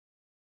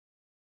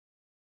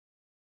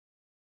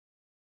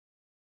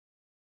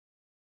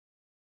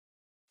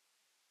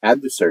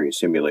Adversary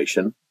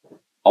simulation,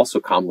 also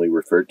commonly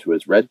referred to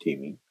as red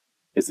teaming,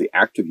 is the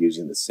act of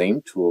using the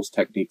same tools,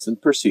 techniques,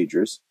 and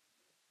procedures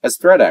as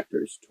threat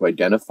actors to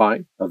identify,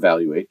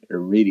 evaluate, and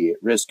remediate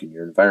risk in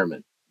your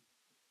environment.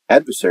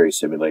 Adversary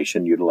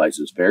simulation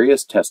utilizes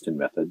various testing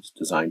methods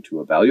designed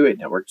to evaluate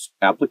networks,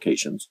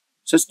 applications,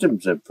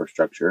 systems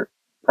infrastructure,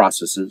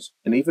 processes,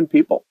 and even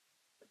people.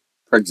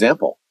 For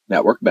example,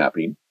 network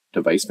mapping,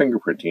 device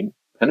fingerprinting,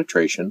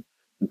 penetration,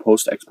 and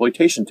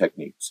post-exploitation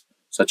techniques,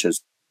 such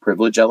as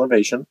privilege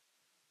elevation,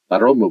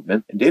 lateral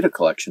movement, and data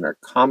collection are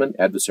common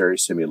adversary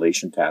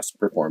simulation tasks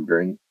performed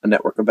during a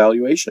network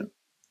evaluation,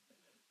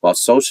 while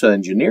social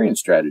engineering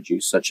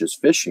strategies such as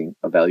phishing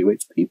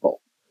evaluates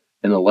people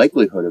and the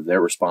likelihood of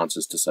their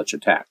responses to such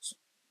attacks,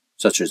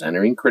 such as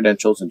entering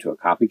credentials into a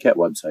copycat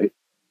website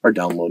or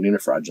downloading a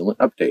fraudulent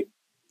update.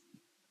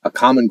 A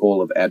common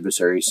goal of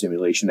adversary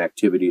simulation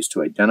activity is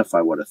to identify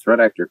what a threat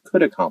actor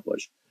could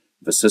accomplish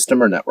if a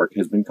system or network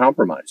has been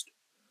compromised,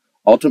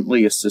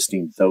 ultimately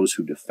assisting those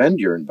who defend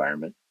your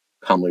environment,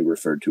 commonly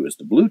referred to as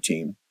the blue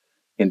team,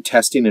 in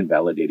testing and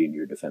validating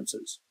your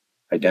defenses,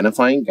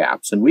 identifying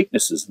gaps and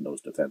weaknesses in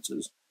those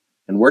defenses,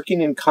 and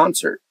working in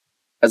concert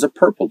as a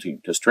purple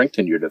team to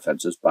strengthen your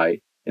defenses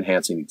by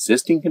enhancing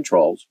existing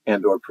controls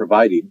and/or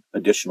providing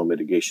additional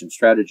mitigation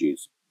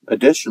strategies.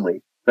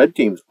 Additionally, red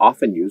teams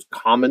often use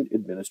common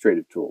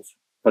administrative tools,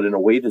 but in a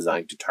way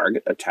designed to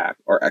target, attack,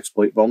 or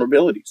exploit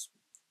vulnerabilities.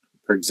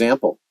 For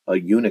example, a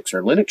Unix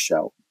or Linux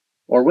shell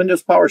or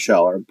Windows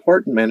PowerShell are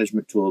important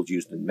management tools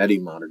used in many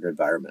modern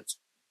environments.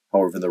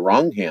 However, in the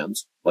wrong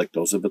hands, like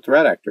those of a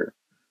threat actor,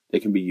 they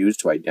can be used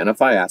to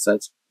identify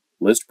assets,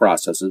 list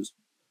processes,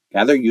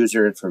 gather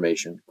user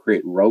information,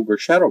 create rogue or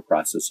shadow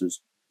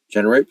processes,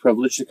 generate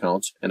privileged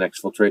accounts, and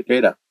exfiltrate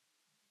data.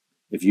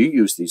 If you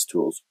use these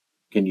tools,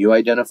 can you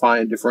identify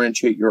and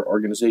differentiate your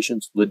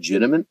organization's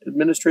legitimate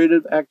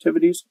administrative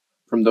activities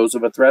from those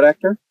of a threat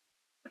actor?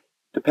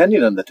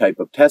 Depending on the type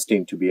of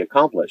testing to be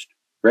accomplished,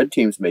 red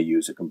teams may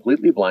use a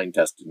completely blind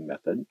testing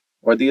method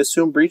or the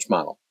assume breach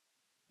model.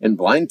 In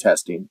blind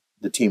testing,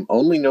 the team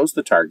only knows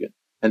the target,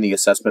 and the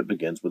assessment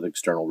begins with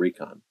external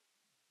recon.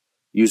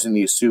 Using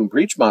the assume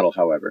breach model,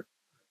 however,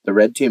 the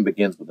red team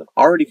begins with an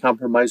already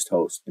compromised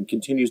host and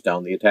continues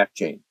down the attack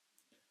chain,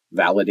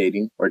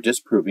 validating or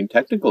disproving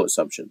technical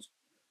assumptions,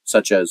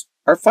 such as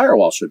our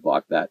firewall should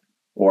block that,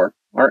 or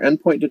our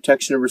endpoint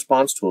detection and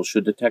response tool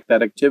should detect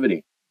that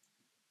activity.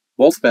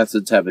 Both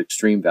methods have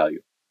extreme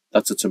value,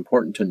 thus it's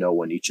important to know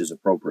when each is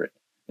appropriate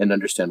and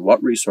understand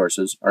what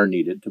resources are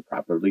needed to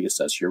properly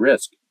assess your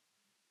risk.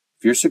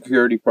 If your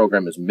security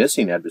program is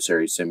missing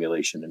adversary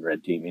simulation and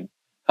red teaming,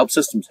 Help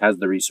Systems has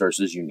the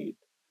resources you need,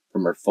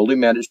 from our fully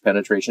managed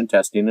penetration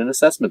testing and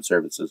assessment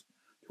services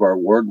to our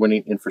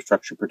award-winning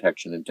infrastructure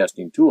protection and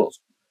testing tools,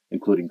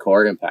 including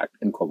Core Impact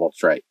and Cobalt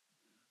Strike.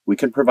 We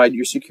can provide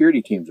your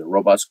security teams a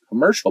robust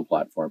commercial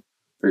platform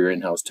for your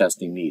in-house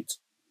testing needs.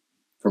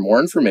 For more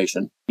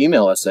information,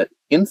 email us at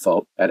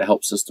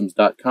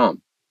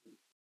info@helpsystems.com.